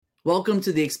Welcome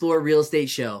to the Explore Real Estate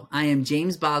Show. I am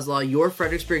James Boslaw, your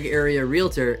Fredericksburg area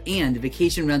realtor and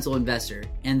vacation rental investor.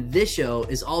 And this show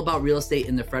is all about real estate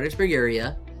in the Fredericksburg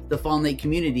area, the Fawn Lake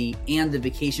Community, and the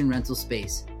vacation rental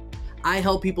space. I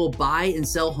help people buy and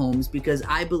sell homes because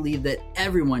I believe that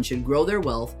everyone should grow their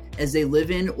wealth as they live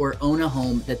in or own a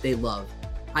home that they love.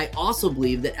 I also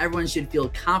believe that everyone should feel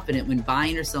confident when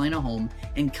buying or selling a home,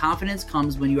 and confidence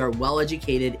comes when you are well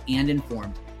educated and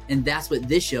informed. And that's what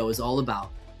this show is all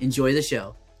about. Enjoy the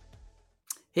show.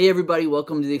 Hey everybody,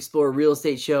 welcome to the Explore Real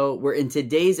Estate Show, where in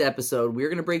today's episode, we're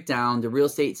going to break down the real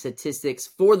estate statistics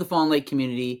for the Fawn Lake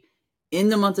community in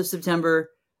the month of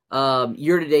September,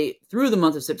 year to date through the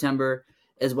month of September,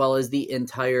 as well as the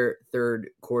entire third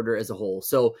quarter as a whole.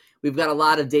 So we've got a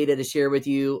lot of data to share with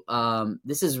you.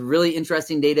 This is really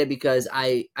interesting data because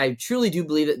I truly do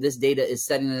believe that this data is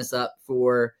setting us up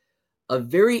for a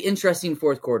very interesting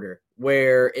fourth quarter,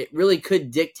 where it really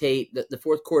could dictate that the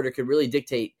fourth quarter could really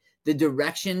dictate the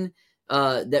direction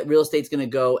that real estate's going to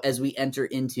go as we enter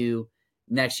into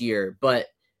next year. But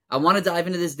I want to dive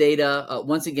into this data.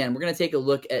 Once again, we're going to take a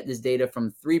look at this data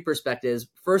from three perspectives.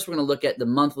 First, we're going to look at the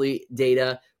monthly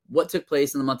data, what took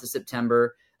place in the month of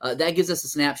September. That gives us a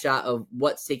snapshot of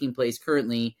what's taking place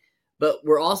currently. But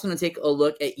we're also going to take a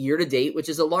look at year to date, which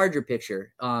is a larger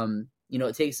picture.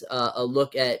 It takes a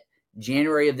look at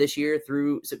January of this year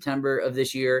through September of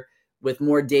this year. With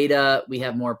more data, we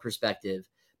have more perspective.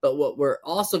 But what we're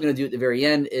also going to do at the very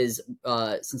end is,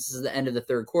 since this is the end of the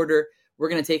third quarter, we're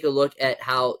going to take a look at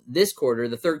how this quarter,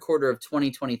 the third quarter of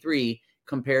 2023,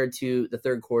 compared to the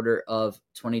third quarter of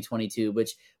 2022,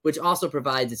 which also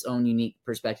provides its own unique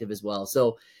perspective as well.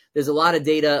 So there's a lot of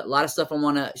data, a lot of stuff I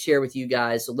want to share with you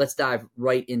guys. So let's dive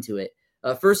right into it.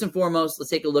 First and foremost,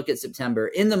 let's take a look at September.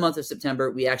 In the month of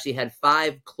September, we actually had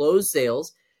 5 closed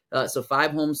sales. So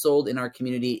 5 homes sold in our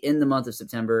community in the month of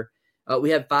September.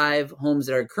 We have 5 homes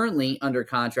that are currently under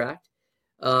contract.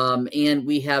 And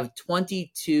we have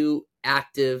 22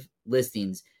 active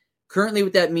listings. Currently,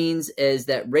 what that means is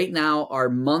that right now, our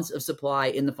months of supply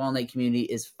in the Fawn Lake community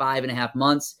is 5.5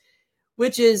 months,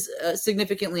 which is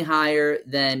significantly higher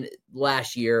than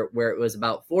last year, where it was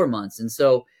about 4 months. And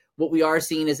so what we are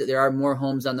seeing is that there are more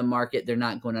homes on the market. They're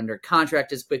not going under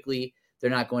contract as quickly. They're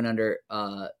not going under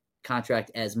contract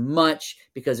as much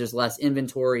because there's less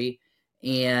inventory,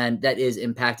 and that is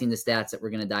impacting the stats that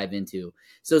we're going to dive into.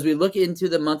 So as we look into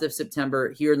the month of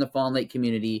September here in the Fawn Lake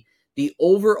community, the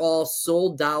overall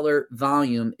sold dollar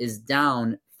volume is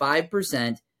down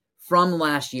 5% from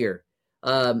last year.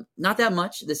 Not that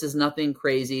much. This is nothing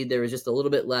crazy. There was just a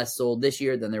little bit less sold this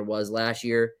year than there was last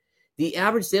year. The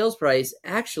average sales price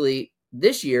actually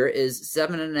this year is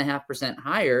 7.5%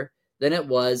 higher than it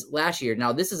was last year.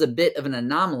 Now, this is a bit of an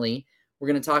anomaly. We're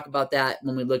going to talk about that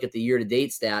when we look at the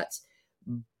year-to-date stats.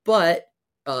 But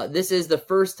this is the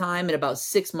first time in about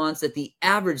 6 months that the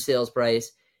average sales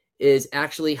price is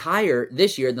actually higher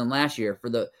this year than last year. For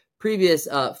the previous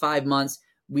 5 months,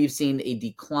 we've seen a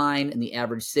decline in the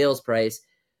average sales price.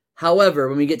 However,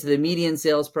 when we get to the median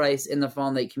sales price in the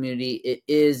Fawn Lake community, it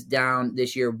is down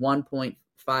this year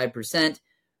 1.5%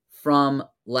 from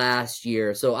last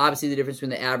year. So obviously the difference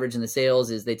between the average and the sales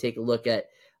is they take a look at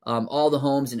all the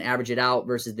homes and average it out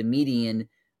versus the median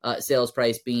sales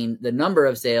price being the number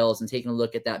of sales and taking a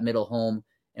look at that middle home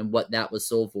and what that was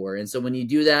sold for. And so when you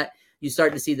do that, you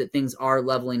start to see that things are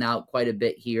leveling out quite a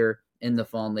bit here in the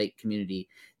Fawn Lake community.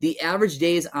 The average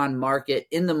days on market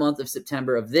in the month of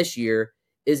September of this year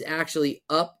is actually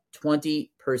up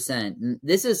 20%. And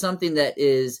this is something that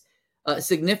is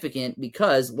significant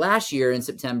because last year in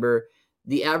September,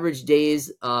 the average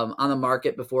days on the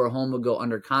market before a home would go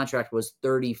under contract was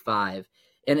 35.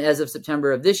 And as of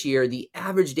September of this year, the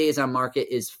average days on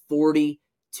market is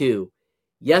 42.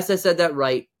 Yes, I said that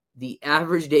right. The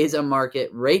average days on market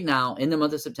right now in the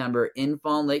month of September in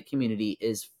Fawn Lake community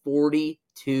is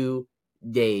 42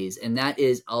 days. And that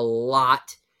is a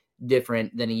lot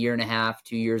different than a year and a half,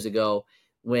 2 years ago,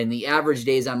 when the average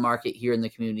days on market here in the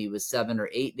community was 7 or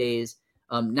 8 days.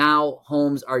 Now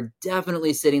homes are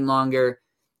definitely sitting longer,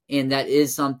 and that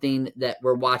is something that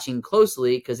we're watching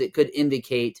closely because it could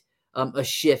indicate a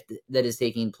shift that is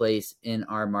taking place in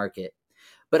our market.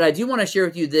 But I do want to share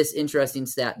with you this interesting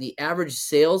stat. The average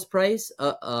sales price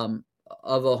of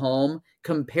a home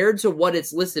compared to what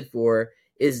it's listed for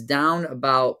is down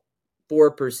about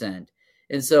 4%.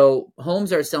 And so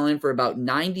homes are selling for about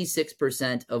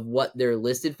 96% of what they're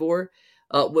listed for,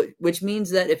 which means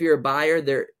that if you're a buyer,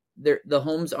 the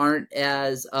homes aren't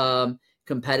as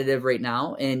competitive right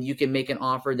now, and you can make an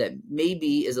offer that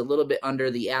maybe is a little bit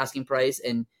under the asking price,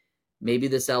 and maybe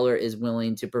the seller is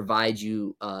willing to provide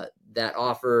you that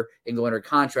offer and go under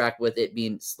contract with it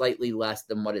being slightly less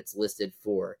than what it's listed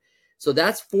for. So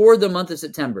that's for the month of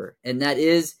September. And that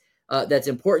is, that's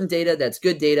important data. That's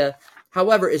good data.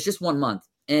 However, it's just 1 month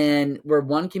and we're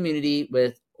one community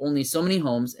with only so many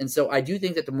homes. And so I do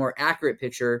think that the more accurate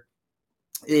picture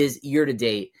is year to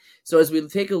date. So as we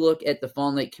take a look at the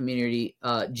Fawn Lake community,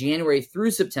 January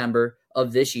through September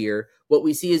of this year, what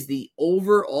we see is the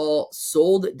overall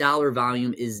sold dollar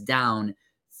volume is down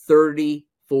 34%.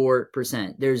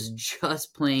 There's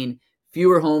just plain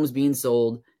fewer homes being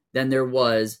sold than there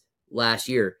was last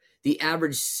year. The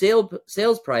average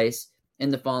sales price in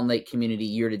the Fawn Lake community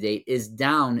year to date is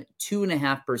down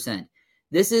 2.5%.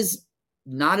 This is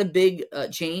not a big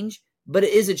change, but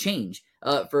it is a change.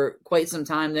 For quite some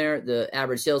time there, the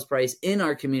average sales price in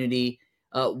our community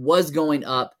was going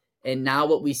up, and now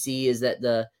what we see is that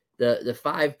the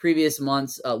 5 previous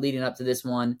months leading up to this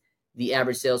one, the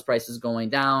average sales price is going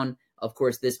down. Of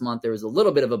course, this month there was a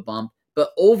little bit of a bump,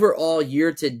 but overall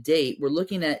year to date, we're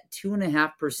looking at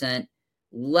 2.5%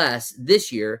 less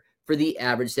this year for the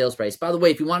average sales price. By the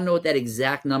way, if you want to know what that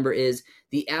exact number is,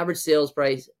 the average sales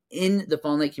price in the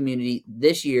Fawn Lake community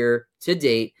this year to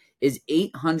date is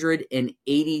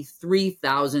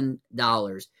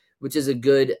 $883,000, which is a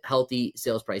good, healthy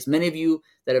sales price. Many of you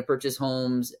that have purchased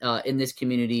homes in this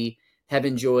community have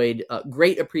enjoyed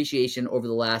great appreciation over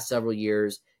the last several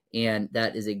years, and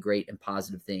that is a great and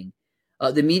positive thing.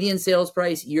 The median sales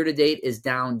price year to date is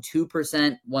down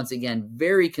 2%. Once again,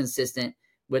 very consistent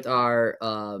with our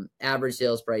average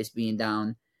sales price being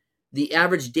down. The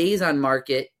average days on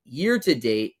market year to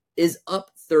date is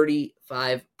up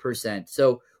 35%.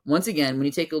 So once again, when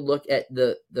you take a look at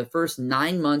the first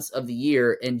 9 months of the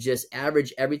year and just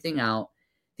average everything out,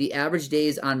 the average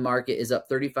days on market is up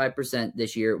 35%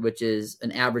 this year, which is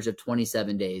an average of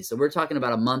 27 days. So we're talking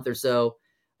about a month or so,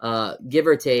 give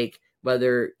or take,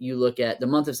 whether you look at the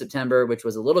month of September, which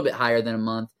was a little bit higher than a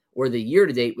month, or the year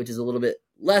to date, which is a little bit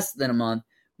less than a month.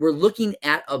 We're looking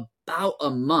at about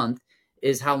a month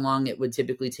is how long it would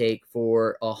typically take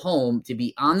for a home to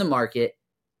be on the market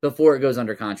before it goes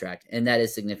under contract, and that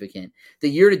is significant. The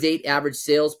year-to-date average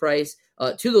sales price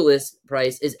to the list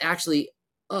price is actually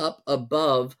up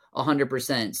above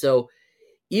 100%. So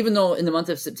even though in the month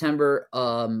of September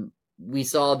we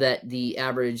saw that the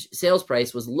average sales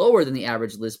price was lower than the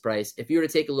average list price, if you were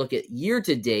to take a look at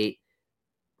year-to-date,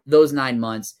 those 9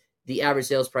 months, the average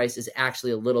sales price is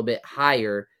actually a little bit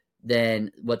higher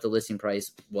than what the listing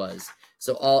price was.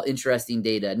 So all interesting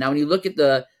data. Now, when you look at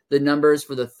the numbers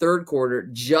for the third quarter,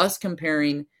 just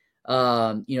comparing,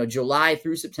 July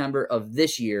through September of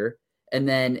this year, and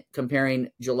then comparing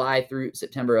July through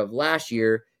September of last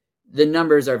year, the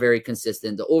numbers are very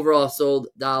consistent. The overall sold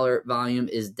dollar volume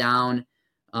is down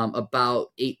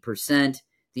about 8%.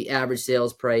 The average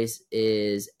sales price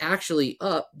is actually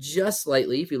up just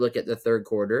slightly if you look at the third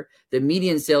quarter. The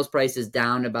median sales price is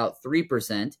down about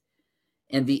 3%,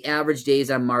 and the average days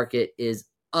on market is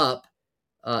up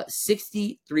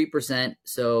 63%.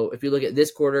 So if you look at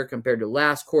this quarter compared to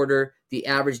last quarter, the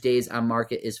average days on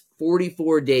market is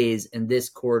 44 days in this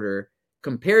quarter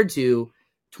compared to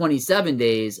 27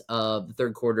 days of the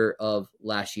third quarter of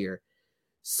last year.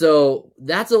 So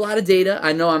that's a lot of data.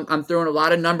 I know I'm throwing a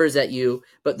lot of numbers at you,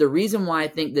 but the reason why I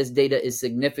think this data is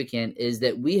significant is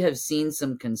that we have seen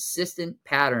some consistent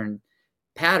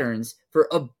patterns for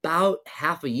about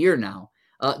half a year now.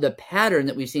 The pattern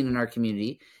that we've seen in our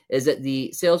community is that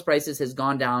the sales prices has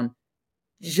gone down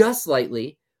just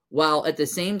slightly, while at the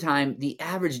same time, the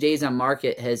average days on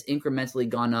market has incrementally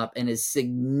gone up and is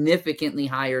significantly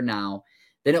higher now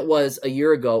than it was a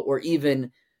year ago, or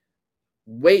even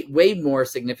way more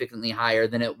significantly higher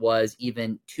than it was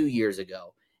even 2 years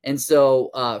ago. And so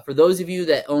for those of you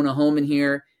that own a home in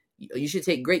here, you should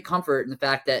take great comfort in the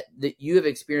fact that you have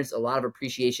experienced a lot of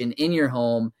appreciation in your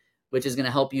home, which is going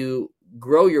to help you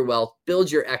grow your wealth,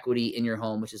 build your equity in your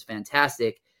home, which is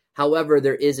fantastic. However,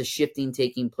 there is a shifting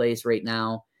taking place right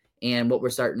now. And what we're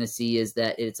starting to see is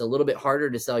that it's a little bit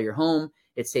harder to sell your home.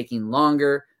 It's taking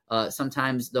longer.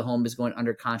 Sometimes the home is going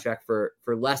under contract for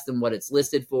less than what it's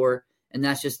listed for. And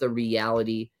that's just the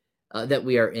reality that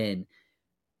we are in.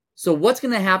 So what's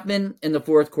going to happen in the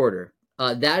fourth quarter?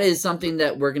 That is something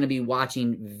that we're going to be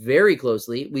watching very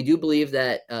closely. We do believe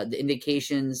that the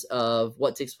indications of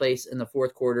what takes place in the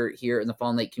fourth quarter here in the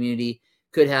Fawn Lake community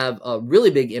could have a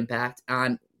really big impact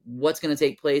on what's going to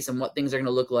take place and what things are going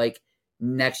to look like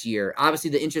next year.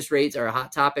 Obviously, the interest rates are a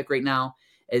hot topic right now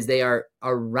as they are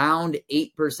around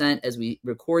 8% as we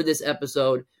record this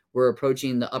episode. We're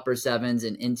approaching the upper 7s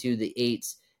and into the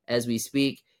 8s as we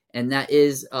speak. And that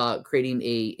is creating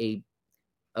a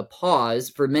a pause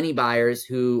for many buyers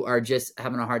who are just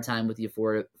having a hard time with the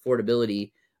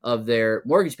affordability of their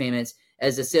mortgage payments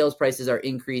as the sales prices are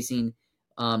increasing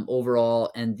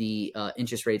overall, and the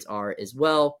interest rates are as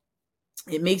well.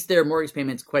 It makes their mortgage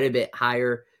payments quite a bit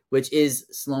higher, which is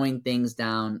slowing things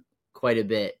down quite a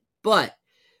bit. But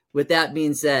with that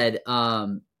being said,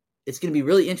 it's going to be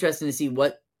really interesting to see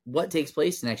what takes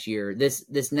place next year.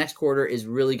 This next quarter is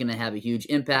really going to have a huge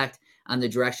impact on the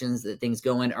directions that things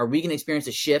go in. Are we going to experience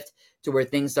a shift to where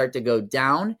things start to go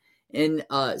down in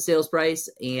sales price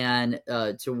and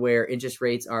to where interest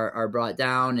rates are brought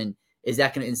down? And is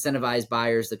that going to incentivize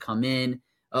buyers to come in?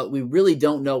 We really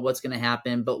don't know what's going to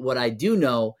happen. But what I do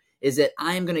know is that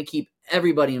I am going to keep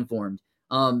everybody informed.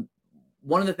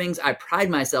 One of the things I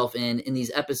pride myself in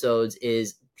these episodes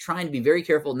is trying to be very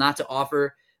careful not to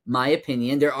offer my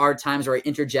opinion. There are times where I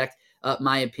interject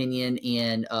my opinion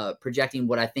and projecting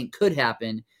what I think could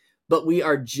happen, but we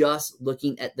are just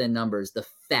looking at the numbers, the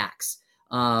facts.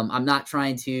 I'm not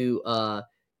trying to,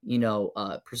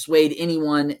 persuade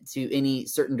anyone to any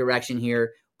certain direction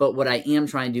here, but what I am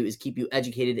trying to do is keep you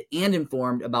educated and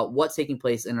informed about what's taking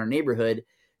place in our neighborhood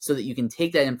so that you can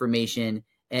take that information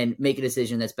and make a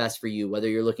decision that's best for you, whether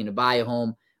you're looking to buy a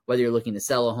home, whether you're looking to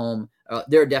sell a home.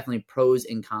 There are definitely pros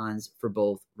and cons for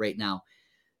both right now.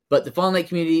 But the Fawn Lake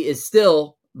community is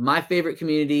still my favorite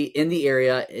community in the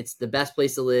area. It's the best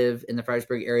place to live in the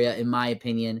Fredericksburg area, in my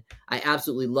opinion. I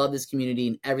absolutely love this community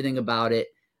and everything about it.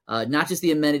 Not just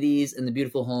the amenities and the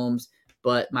beautiful homes,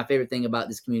 but my favorite thing about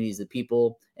this community is the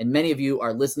people. And many of you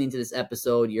are listening to this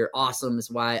episode. You're awesome.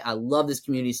 That's why I love this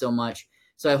community so much.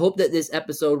 So I hope that this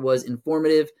episode was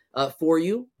informative for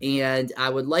you. And I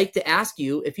would like to ask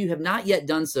you, if you have not yet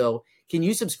done so, can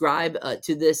you subscribe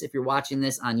to this if you're watching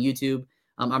this on YouTube?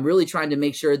 I'm really trying to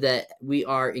make sure that we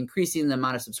are increasing the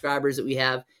amount of subscribers that we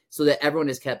have so that everyone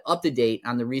is kept up to date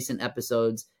on the recent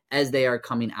episodes as they are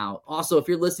coming out. Also, if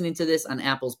you're listening to this on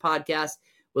Apple's podcast,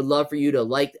 would love for you to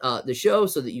like the show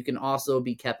so that you can also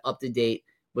be kept up to date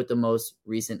with the most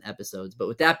recent episodes. But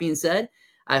with that being said,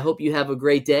 I hope you have a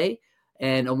great day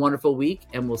and a wonderful week,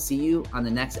 and we'll see you on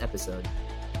the next episode.